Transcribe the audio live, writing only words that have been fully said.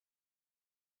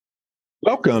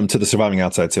Welcome to the Surviving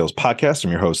Outside Sales podcast. I'm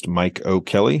your host, Mike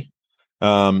O'Kelly.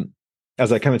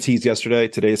 As I kind of teased yesterday,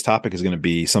 today's topic is going to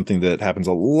be something that happens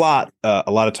a lot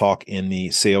of talk in the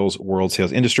sales world,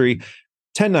 sales industry,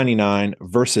 1099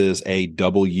 versus a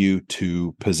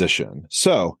W-2 position.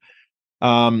 So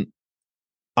I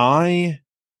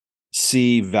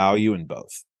see value in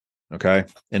both. Okay.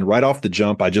 And right off the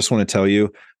jump, I just want to tell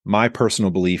you, my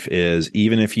personal belief is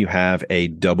even if you have a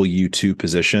W-2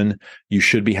 position, you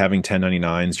should be having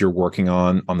 1099s you're working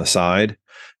on the side.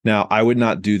 Now, I would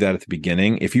not do that at the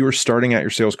beginning. If you were starting out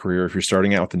your sales career, if you're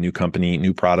starting out with a new company,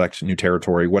 new product, new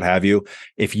territory, what have you,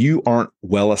 if you aren't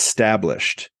well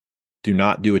established, do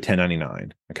not do a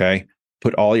 1099. Okay.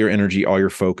 Put all your energy, all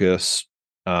your focus,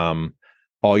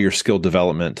 all your skill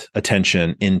development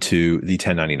attention into the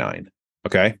 1099.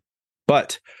 Okay.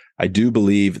 But I do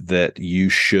believe that you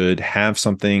should have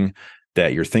something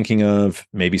that you're thinking of,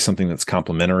 maybe something that's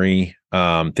complementary,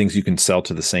 things you can sell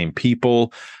to the same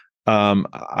people.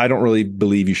 I don't really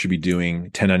believe you should be doing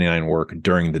 1099 work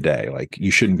during the day. Like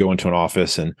you shouldn't go into an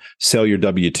office and sell your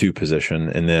W-2 position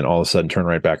and then all of a sudden turn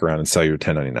right back around and sell your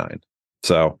 1099.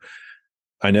 So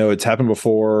I know it's happened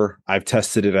before. I've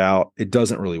tested it out. It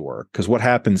doesn't really work because what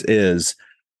happens is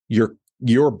your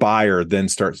buyer then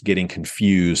starts getting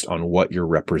confused on what you're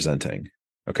representing.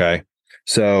 Okay.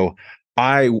 So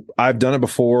I've done it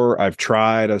before. I've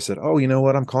tried. I've said, oh, you know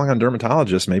what? I'm calling on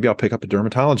dermatologists. Maybe I'll pick up a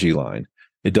dermatology line.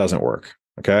 It doesn't work.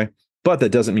 Okay. But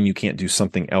that doesn't mean you can't do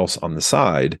something else on the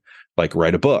side, like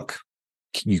write a book.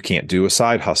 You can't do a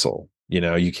side hustle.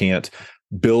 You can't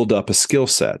build up a skill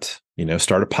set,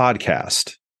 start a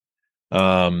podcast.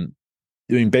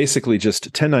 Basically just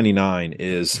 1099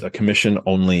 is a commission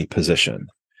only position.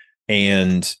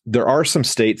 And there are some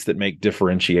states that make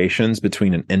differentiations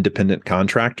between an independent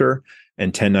contractor and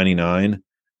 1099.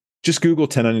 Just Google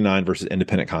 1099 versus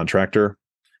independent contractor.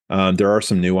 There are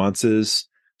some nuances.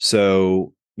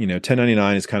 So,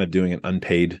 1099 is kind of doing an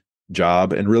unpaid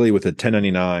job. And really with a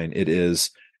 1099,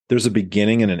 there's a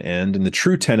beginning and an end. And the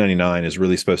true 1099 is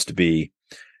really supposed to be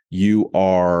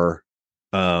you're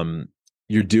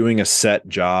doing a set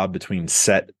job between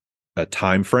a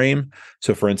time frame.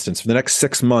 So for instance, for the next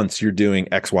 6 months, you're doing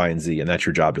X, Y, and Z, and that's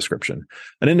your job description.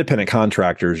 An independent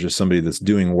contractor is just somebody that's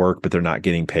doing work, but they're not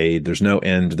getting paid. There's no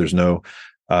end. There's no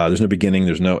beginning.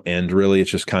 There's no end really. It's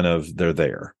just kind of, they're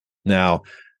there. Now,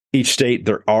 each state,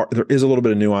 there is a little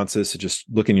bit of nuances. So just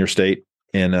look in your state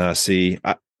and see.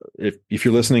 If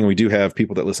you're listening, we do have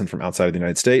people that listen from outside of the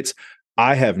United States.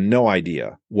 I have no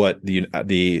idea what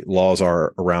the laws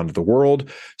are around the world.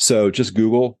 So just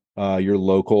Google your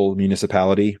local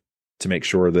municipality to make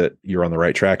sure that you're on the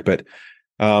right track. But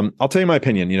I'll tell you my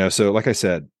opinion. So like I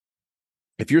said,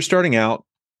 if you're starting out,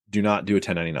 do not do a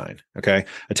 1099. Okay.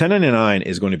 A 1099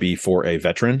 is going to be for a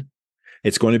veteran.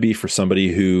 It's going to be for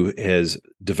somebody who has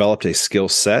developed a skill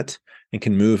set and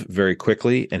can move very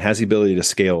quickly and has the ability to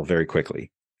scale very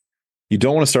quickly. You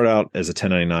don't want to start out as a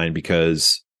 1099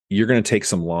 because you're going to take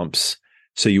some lumps.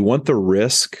 So you want the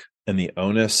risk and the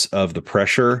onus of the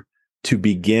pressure to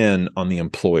begin on the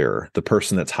employer, the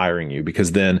person that's hiring you,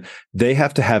 because then they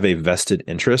have to have a vested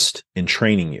interest in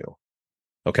training you.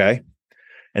 Okay.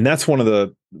 And that's one of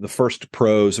the first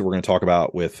pros that we're going to talk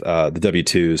about with the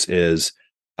W-2s is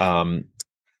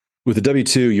with the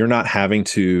W-2, you're not having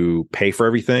to pay for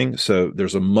everything. So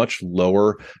there's a much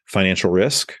lower financial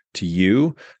risk to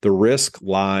you. The risk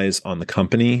lies on the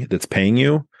company that's paying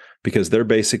you because they're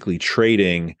basically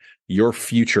trading your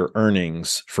future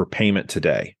earnings for payment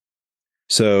today.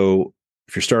 So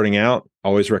if you're starting out,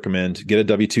 always recommend get a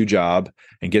W-2 job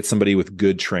and get somebody with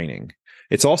good training.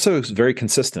 It's also very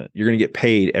consistent. You're going to get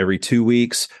paid every 2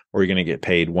 weeks, or you're going to get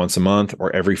paid once a month,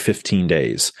 or every 15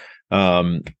 days.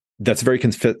 That's very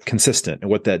consistent. And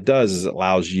what that does is it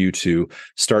allows you to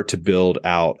start to build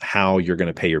out how you're going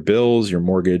to pay your bills, your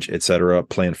mortgage, et cetera,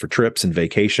 plan for trips and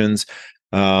vacations.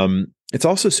 It's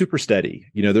also super steady.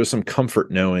 There's some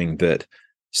comfort knowing that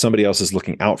somebody else is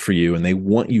looking out for you and they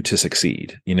want you to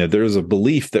succeed. There's a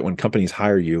belief that when companies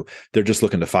hire you, they're just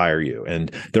looking to fire you and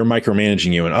they're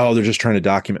micromanaging you and, they're just trying to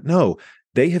document. No,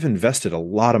 they have invested a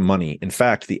lot of money. In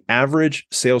fact, the average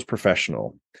sales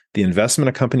professional, the investment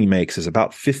a company makes is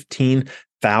about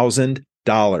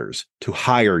 $15,000 to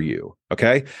hire you.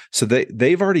 Okay. So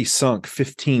they've already sunk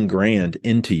 15 grand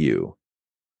into you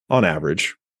on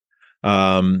average.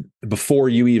 Before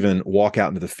you even walk out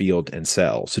into the field and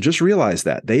sell. So just realize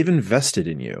that they've invested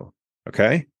in you.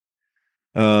 Okay.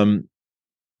 That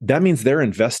means they're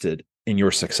invested in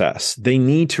your success. They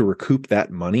need to recoup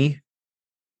that money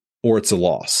or it's a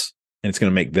loss and it's going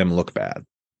to make them look bad.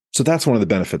 So that's one of the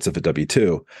benefits of a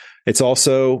W-2. It's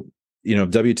also,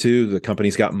 W-2, the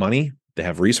company's got money. They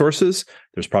have resources.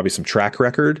 There's probably some track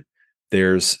record.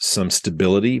 There's some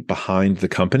stability behind the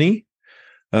company.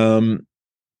 And,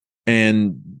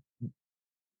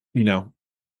 you know,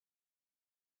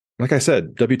 like I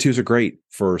said, W-2s are great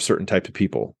for certain types of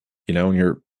people. You know, when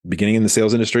you're beginning in the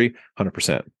sales industry,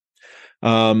 100%.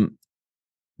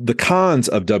 The cons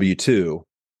of W-2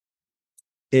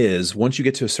 is once you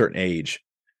get to a certain age,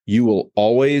 you will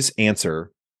always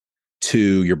answer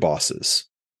to your bosses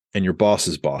and your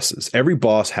boss's bosses. Every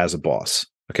boss has a boss.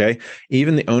 Okay.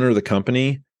 Even the owner of the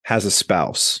company has a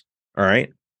spouse. All right.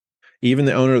 Even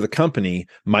the owner of the company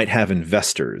might have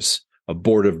investors, a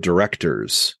board of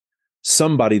directors,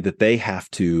 somebody that they have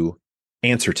to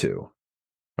answer to.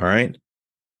 All right.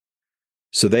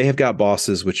 So they have got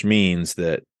bosses, which means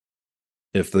that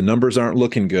if the numbers aren't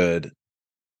looking good,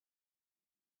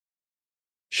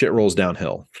 shit rolls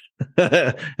downhill.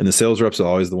 And the sales reps are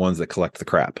always the ones that collect the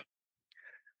crap.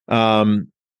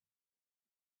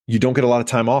 You don't get a lot of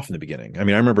time off in the beginning. I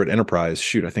mean, I remember at Enterprise,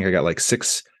 shoot, I think I got like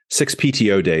six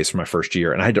PTO days for my first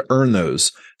year, and I had to earn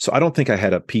those. So I don't think I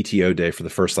had a PTO day for the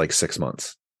first like 6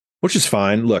 months, which is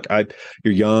fine. Look,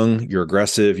 you're young, you're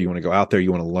aggressive, you want to go out there,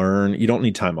 you want to learn. You don't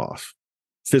need time off.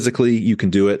 Physically, you can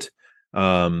do it.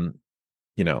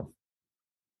 You know,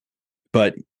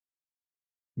 but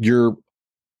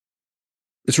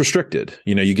it's restricted.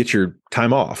 You know, you get your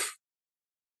time off.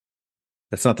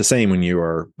 That's not the same when you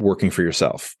are working for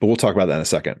yourself, but we'll talk about that in a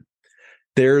second.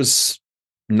 There's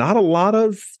not a lot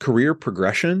of career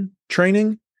progression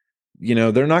training. You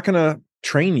know, they're not going to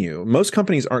train you. Most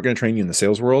companies aren't going to train you in the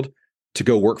sales world to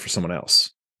go work for someone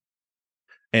else.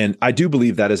 And I do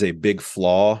believe that is a big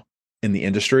flaw in the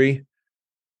industry.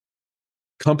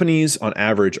 Companies on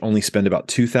average only spend about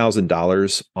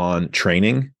 $2,000 on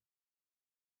training,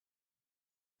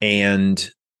 and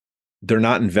they're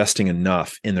not investing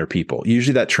enough in their people.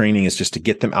 Usually that training is just to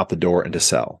get them out the door and to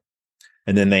sell.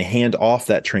 And then they hand off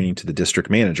that training to the district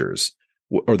managers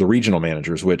or the regional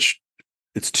managers, which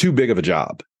it's too big of a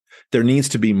job. There needs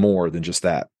to be more than just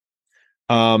that.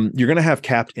 You're going to have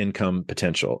capped income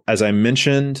potential. As I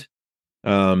mentioned, I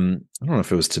don't know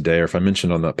if it was today or if I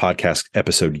mentioned on the podcast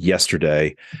episode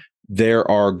yesterday, there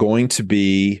are going to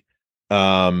be,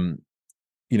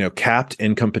 capped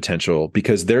income potential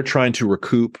because they're trying to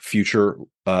recoup future,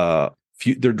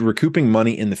 they're recouping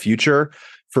money in the future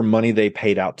for money they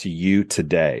paid out to you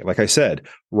today. Like I said,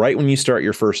 right when you start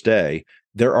your first day,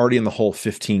 they're already in the whole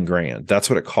 15 grand. That's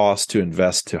what it costs to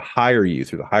invest to hire you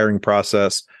through the hiring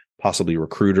process, possibly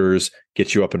recruiters,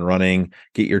 get you up and running,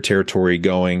 get your territory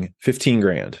going, 15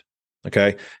 grand.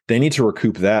 Okay. They need to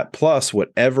recoup that plus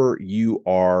whatever you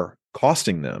are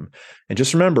costing them. And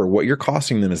just remember, what you're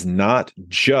costing them is not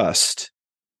just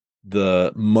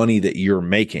the money that you're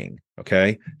making.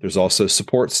 Okay. There's also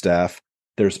support staff.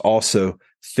 There's also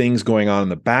things going on in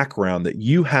the background that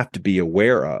you have to be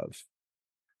aware of.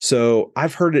 So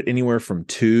I've heard it anywhere from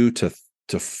 2 to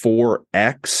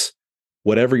 4x,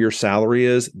 whatever your salary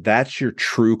is, that's your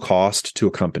true cost to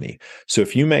a company. So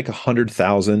if you make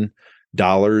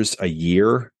 $100,000 a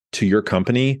year to your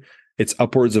company, it's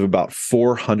upwards of about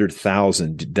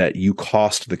 $400,000 that you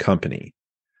cost the company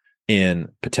in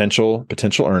potential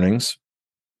earnings,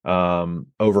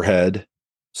 overhead,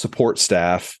 support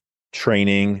staff,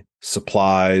 training,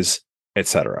 supplies,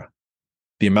 etc.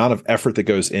 The amount of effort that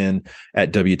goes in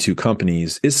at W-2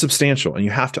 companies is substantial, and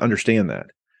you have to understand that.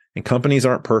 And companies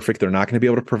aren't perfect. They're not going to be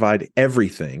able to provide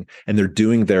everything, and they're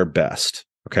doing their best.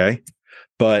 Okay.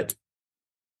 But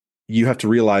you have to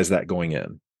realize that going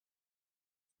in.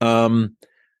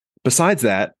 Besides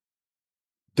that,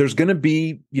 there's going to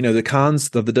be, the cons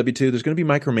of the W-2, there's going to be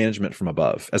micromanagement from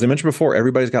above. As I mentioned before,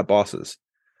 everybody's got bosses.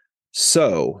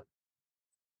 So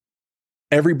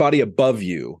everybody above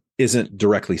you isn't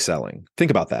directly selling.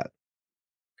 Think about that.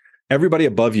 Everybody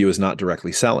above you is not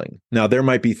directly selling. Now, there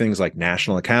might be things like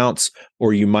national accounts,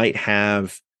 or you might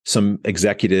have some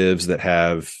executives that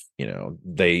have,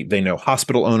 they know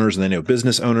hospital owners and they know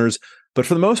business owners. But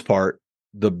for the most part,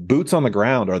 the boots on the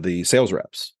ground are the sales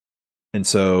reps. And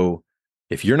so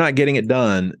if you're not getting it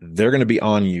done, they're going to be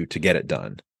on you to get it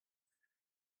done.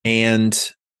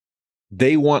 And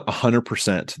they want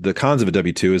 100%. The cons of a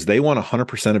W-2 is they want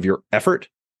 100% of your effort,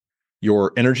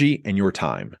 your energy, and your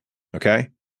time. Okay.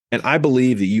 And I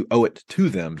believe that you owe it to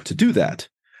them to do that.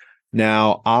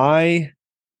 Now, I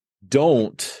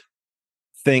don't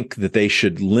think that they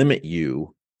should limit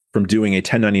you from doing a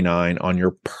 1099 on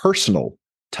your personal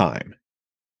time.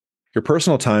 Your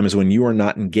personal time is when you are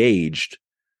not engaged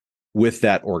with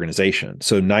that organization.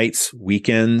 So nights,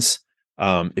 weekends,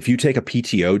 if you take a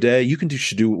PTO day, you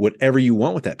should do whatever you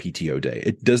want with that PTO day.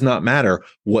 It does not matter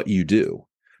what you do.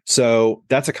 So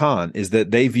that's a con, is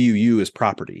that they view you as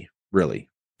property, really.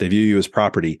 They view you as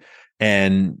property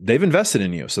and they've invested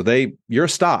in you. So you're a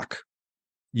stock.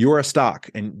 You're a stock,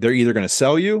 and they're either going to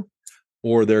sell you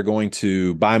or they're going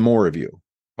to buy more of you.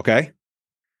 Okay.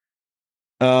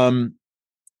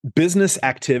 Business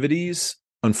activities,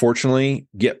 unfortunately,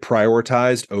 get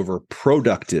prioritized over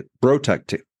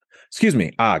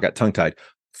I got tongue tied.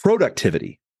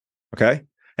 Productivity. Okay.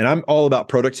 And I'm all about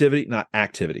productivity, not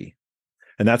activity.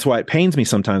 And that's why it pains me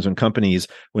sometimes when companies,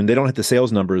 when they don't hit the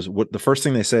sales numbers, what the first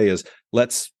thing they say is,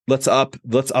 let's up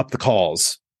the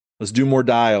calls. Let's do more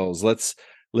dials. Let's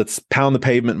pound the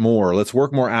pavement more. Let's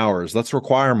work more hours. Let's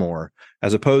require more,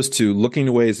 as opposed to looking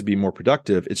to ways to be more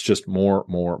productive. It's just more.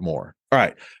 All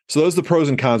right. So those are the pros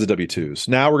and cons of W-2s.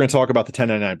 Now we're going to talk about the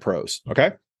 1099 pros.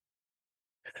 Okay.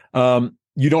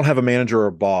 You don't have a manager or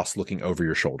a boss looking over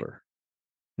your shoulder.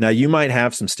 Now, you might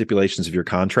have some stipulations of your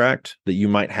contract that you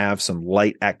might have some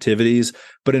light activities,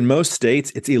 but in most states,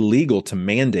 it's illegal to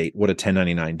mandate what a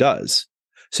 1099 does.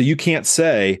 So you can't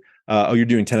say, oh, you're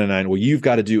doing 1099. Well, you've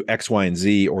got to do X, Y, and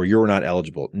Z, or you're not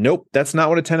eligible. Nope, that's not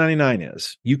what a 1099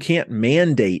 is. You can't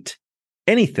mandate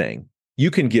anything.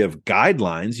 You can give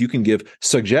guidelines, you can give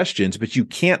suggestions, but you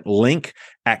can't link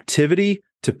activity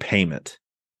to payment.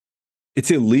 It's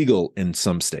illegal in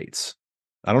some states.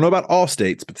 I don't know about all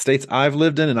states, but the states I've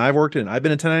lived in and I've worked in, I've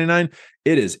been a 1099,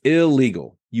 it is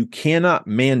illegal. You cannot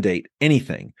mandate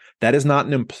anything. That is not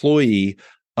an employee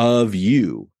of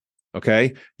you.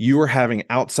 Okay. You are having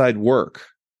outside work.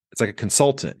 It's like a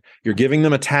consultant. You're giving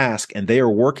them a task and they are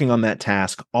working on that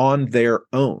task on their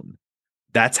own.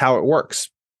 That's how it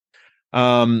works.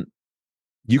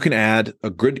 You can add a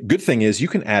good thing is you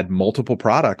can add multiple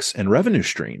products and revenue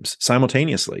streams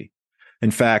simultaneously. In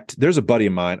fact, there's a buddy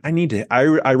of mine. I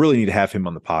really need to have him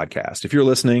on the podcast. If you're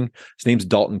listening, his name's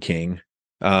Dalton King.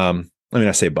 I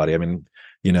say buddy. I mean,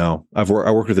 I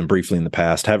worked with him briefly in the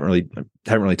past. Haven't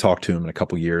really talked to him in a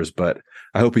couple years, but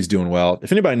I hope he's doing well.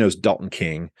 If anybody knows Dalton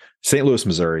King, St. Louis,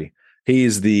 Missouri,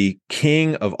 he's the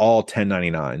king of all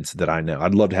 1099s that I know.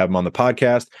 I'd love to have him on the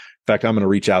podcast. In fact, I'm going to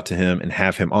reach out to him and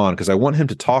have him on because I want him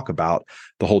to talk about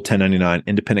the whole 1099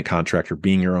 independent contractor,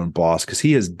 being your own boss, because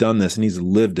he has done this and he's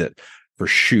lived it for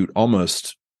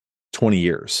almost 20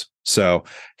 years. So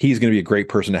he's going to be a great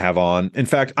person to have on. In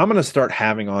fact, I'm going to start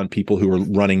having on people who are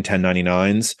running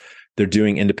 1099s. They're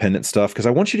doing independent stuff because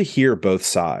I want you to hear both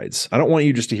sides. I don't want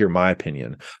you just to hear my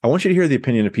opinion. I want you to hear the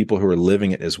opinion of people who are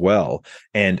living it as well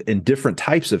and in different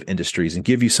types of industries and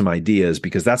give you some ideas,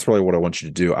 because that's really what I want you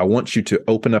to do. I want you to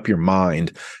open up your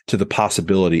mind to the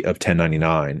possibility of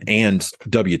 1099 and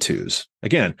W-2s.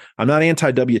 Again, I'm not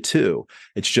anti W-2.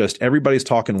 It's just everybody's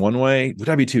talking one way.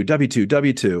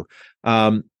 W-2.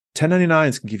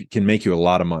 1099s can make you a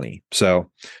lot of money. So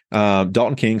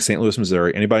Dalton King, St. Louis,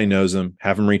 Missouri, anybody knows him,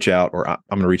 have him reach out, or I'm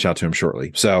going to reach out to him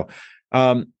shortly. So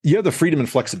you have the freedom and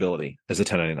flexibility as a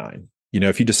 1099.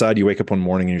 If you decide you wake up one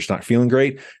morning and you're just not feeling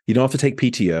great, you don't have to take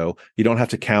PTO. You don't have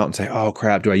to count and say, oh,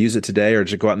 crap, do I use it today or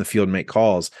just go out in the field and make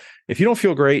calls? If you don't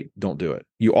feel great, don't do it.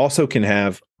 You also can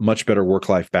have much better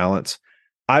work-life balance.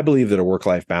 I believe that a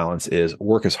work-life balance is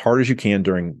work as hard as you can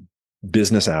during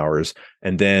business hours.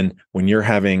 And then when you're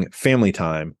having family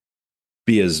time,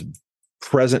 be as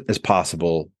present as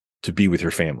possible to be with your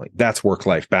family. That's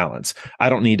work-life balance. I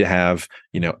don't need to have,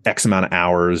 X amount of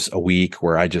hours a week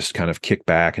where I just kind of kick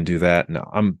back and do that. No,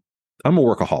 I'm a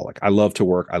workaholic. I love to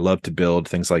work. I love to build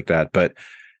things like that. But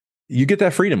you get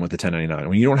that freedom with the 1099.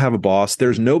 When you don't have a boss,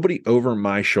 there's nobody over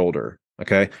my shoulder.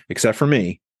 Okay. Except for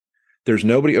me. There's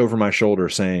nobody over my shoulder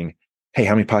saying, hey,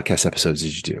 how many podcast episodes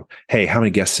did you do? Hey, how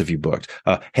many guests have you booked?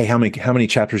 Hey, how many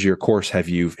chapters of your course have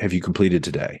you completed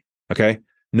today? Okay.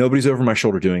 Nobody's over my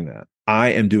shoulder doing that. I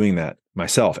am doing that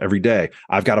myself every day.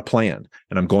 I've got a plan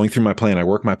and I'm going through my plan. I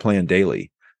work my plan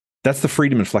daily. That's the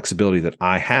freedom and flexibility that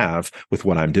I have with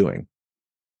what I'm doing.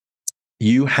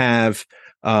 You have,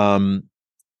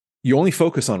 you only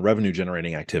focus on revenue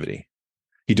generating activity.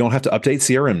 You don't have to update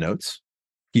CRM notes.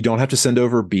 You don't have to send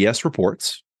over BS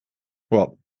reports.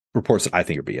 Well, reports that I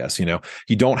think are BS.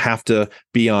 You don't have to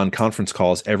be on conference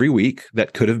calls every week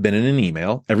that could have been in an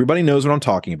email. Everybody knows what I'm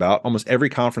talking about. Almost every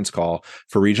conference call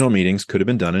for regional meetings could have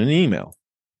been done in an email.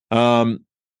 And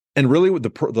really, with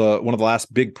the one of the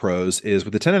last big pros is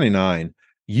with the 1099,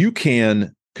 you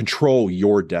can control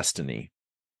your destiny.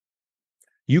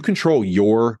 You control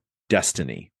your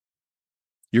destiny.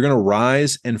 You're going to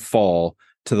rise and fall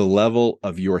to the level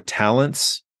of your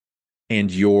talents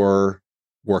and your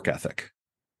work ethic.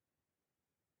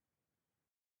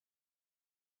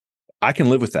 I can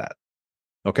live with that.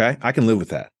 Okay. I can live with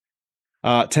that.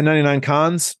 1099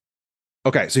 cons.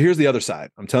 Okay. So here's the other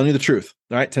side. I'm telling you the truth.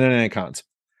 All right. 1099 cons.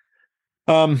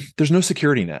 There's no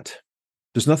security net.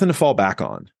 There's nothing to fall back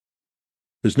on.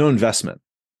 There's no investment.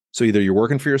 So either you're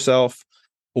working for yourself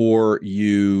or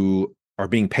you are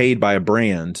being paid by a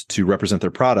brand to represent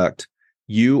their product.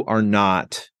 You are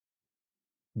not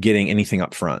getting anything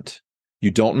up front.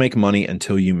 You don't make money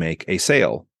until you make a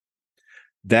sale.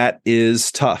 That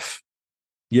is tough.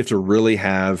 You have to really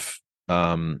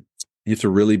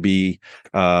be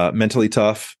mentally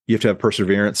tough. You have to have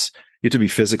perseverance. You have to be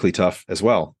physically tough as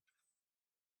well.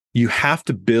 You have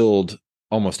to build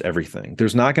almost everything.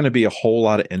 There's not going to be a whole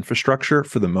lot of infrastructure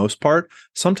for the most part.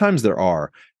 Sometimes there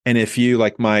are. And if you,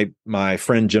 like my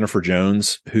friend Jennifer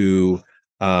Jones, who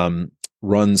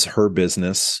runs her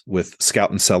business with Scout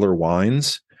and Cellar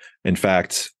Wines. In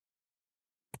fact,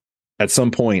 at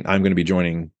some point, I'm going to be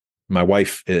joining, my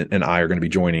wife and I are going to be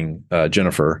joining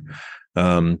Jennifer.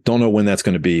 Don't know when that's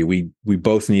going to be. We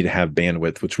both need to have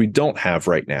bandwidth, which we don't have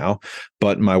right now,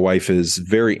 but my wife is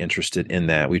very interested in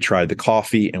that. We tried the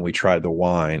coffee and we tried the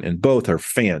wine, and both are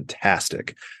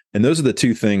fantastic. And those are the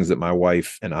two things that my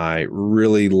wife and I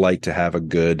really like to have a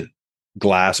good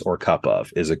glass or cup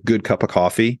of, is a good cup of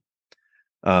coffee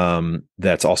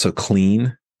that's also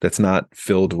clean, that's not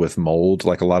filled with mold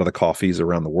like a lot of the coffees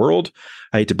around the world.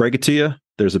 I hate to break it to you.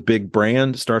 There's a big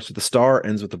brand, starts with a star,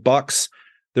 ends with a bucks.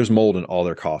 There's mold in all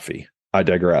their coffee. I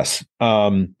digress.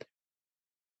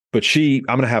 But I'm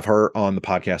going to have her on the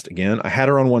podcast again. I had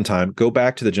her on one time. Go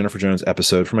back to the Jennifer Jones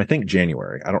episode from, I think,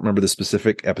 January. I don't remember the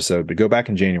specific episode, but go back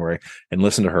in January and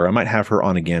listen to her. I might have her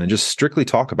on again and just strictly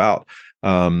talk about,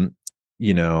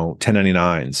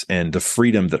 1099s and the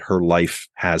freedom that her life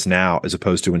has now, as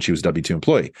opposed to when she was a W-2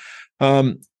 employee.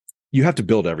 You have to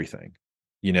build everything,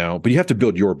 but you have to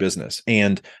build your business,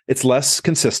 and it's less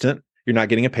consistent. You're not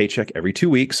getting a paycheck every 2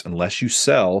 weeks unless you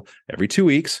sell every 2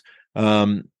 weeks.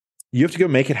 You have to go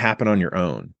make it happen on your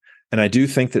own. And I do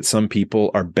think that some people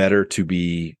are better to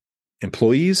be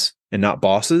employees and not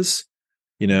bosses.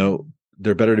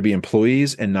 They're better to be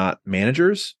employees and not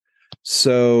managers.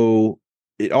 So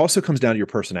it also comes down to your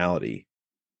personality.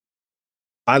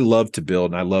 I love to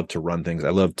build and I love to run things.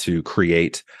 I love to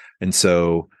create. And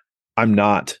so I'm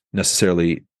not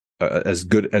necessarily as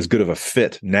good of a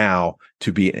fit now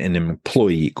to be an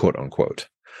employee, quote unquote.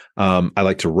 I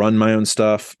like to run my own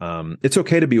stuff. It's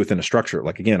okay to be within a structure.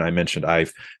 Like, again, I mentioned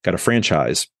I've got a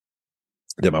franchise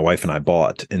that my wife and I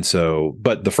bought. And so,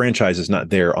 but the franchise is not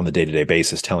there on the day-to-day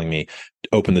basis telling me,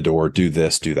 open the door, do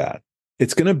this, do that.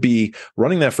 It's going to be,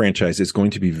 running that franchise is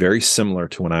going to be very similar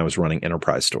to when I was running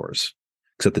enterprise stores.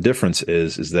 Except the difference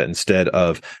is that instead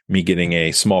of me getting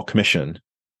a small commission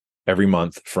every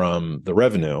month from the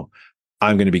revenue,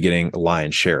 I'm going to be getting a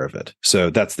lion's share of it. So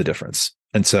that's the difference.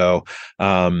 And so,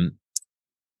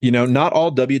 not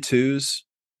all W-2s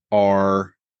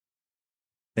are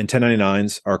and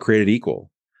 1099s are created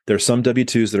equal. There's some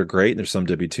W-2s that are great, and there's some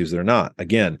W-2s that are not.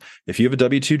 Again, if you have a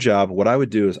W-2 job, what I would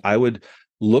do is I would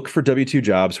look for W-2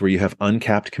 jobs where you have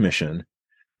uncapped commission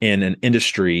in an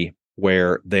industry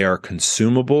where they are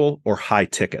consumable or high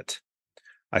ticket.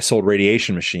 I sold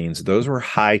radiation machines. Those were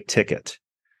high ticket.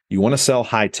 You want to sell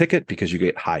high ticket because you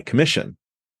get high commission.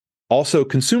 Also,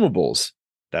 consumables.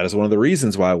 That is one of the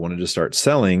reasons why I wanted to start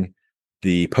selling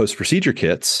the post-procedure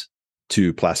kits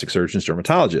to plastic surgeons,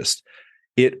 dermatologists.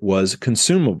 It was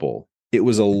consumable. It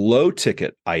was a low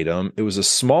ticket item. It was a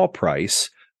small price,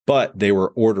 but they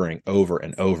were ordering over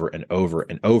and over and over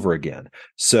and over again.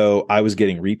 So I was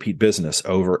getting repeat business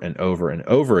over and over and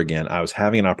over again. I was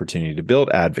having an opportunity to build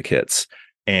advocates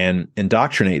and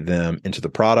indoctrinate them into the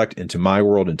product, into my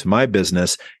world, into my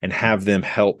business, and have them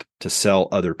help to sell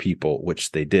other people,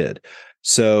 which they did.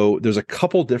 So there's a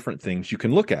couple different things you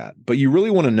can look at, but you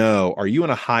really want to know, are you in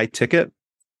a high ticket,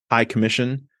 high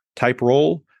commission type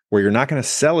role where you're not going to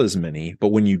sell as many, but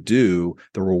when you do,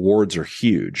 the rewards are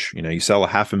huge. You sell a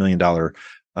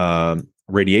 $500,000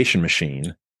 radiation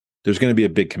machine, there's going to be a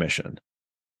big commission.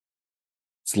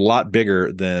 It's a lot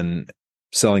bigger than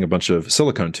selling a bunch of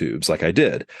silicone tubes like I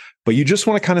did. But you just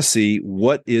want to kind of see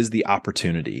what is the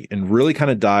opportunity and really kind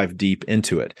of dive deep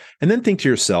into it. And then think to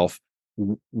yourself,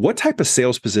 what type of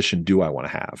sales position do I want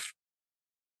to have?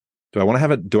 Do I want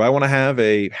to have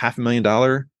a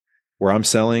 $500,000 where I'm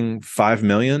selling 5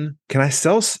 million? Can I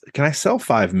sell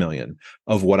 5 million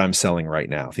of what I'm selling right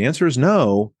now? If the answer is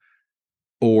no,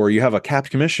 or you have a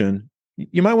capped commission,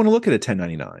 you might want to look at a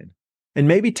 1099 and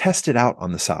maybe test it out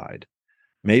on the side.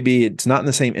 Maybe it's not in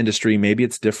the same industry. Maybe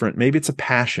it's different. Maybe it's a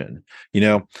passion.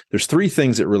 There's 3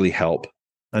 things that really help.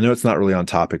 I know it's not really on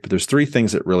topic, but there's 3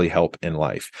 things that really help in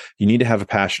life. You need to have a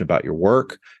passion about your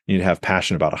work. You need to have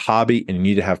passion about a hobby, and you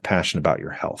need to have passion about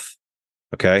your health.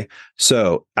 Okay.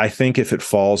 So I think if it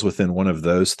falls within one of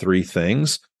those 3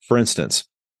 things, For instance,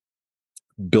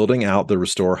 building out the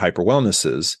Restore Hyper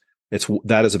Wellnesses,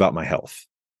 that is about my health.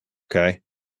 Okay.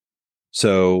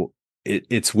 So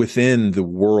it's within the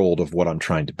world of what I'm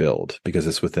trying to build because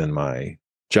it's within my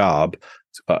job,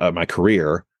 my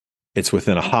career, it's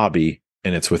within a hobby,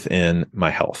 and it's within my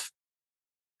health.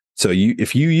 So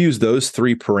if you use those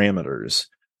three parameters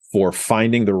for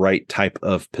finding the right type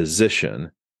of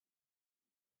position,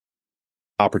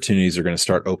 opportunities are going to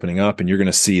start opening up and you're going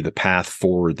to see the path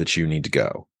forward that you need to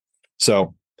go.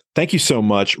 So thank you so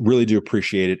much. Really do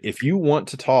appreciate it. If you want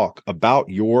to talk about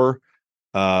your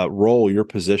role, your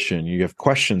position, you have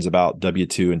questions about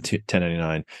W-2 and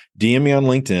 1099, DM me on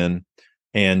LinkedIn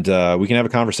and we can have a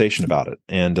conversation about it.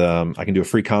 And I can do a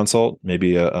free consult,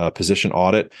 maybe a position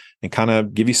audit, and kind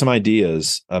of give you some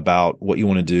ideas about what you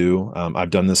want to do. I've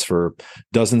done this for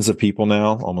dozens of people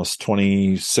now, almost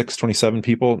 26, 27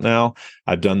 people now.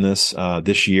 I've done this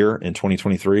this year in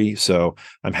 2023. So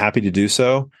I'm happy to do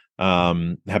so.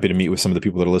 Happy to meet with some of the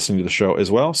people that are listening to the show as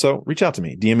well. So reach out to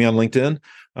me, DM me on LinkedIn.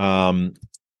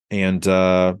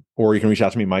 Or you can reach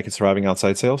out to me, Mike at Surviving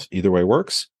Outside Sales. Either way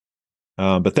works.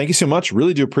 But thank you so much.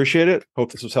 Really do appreciate it.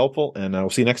 Hope this was helpful. And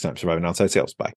we'll see you next time. Surviving Outside Sales. Bye.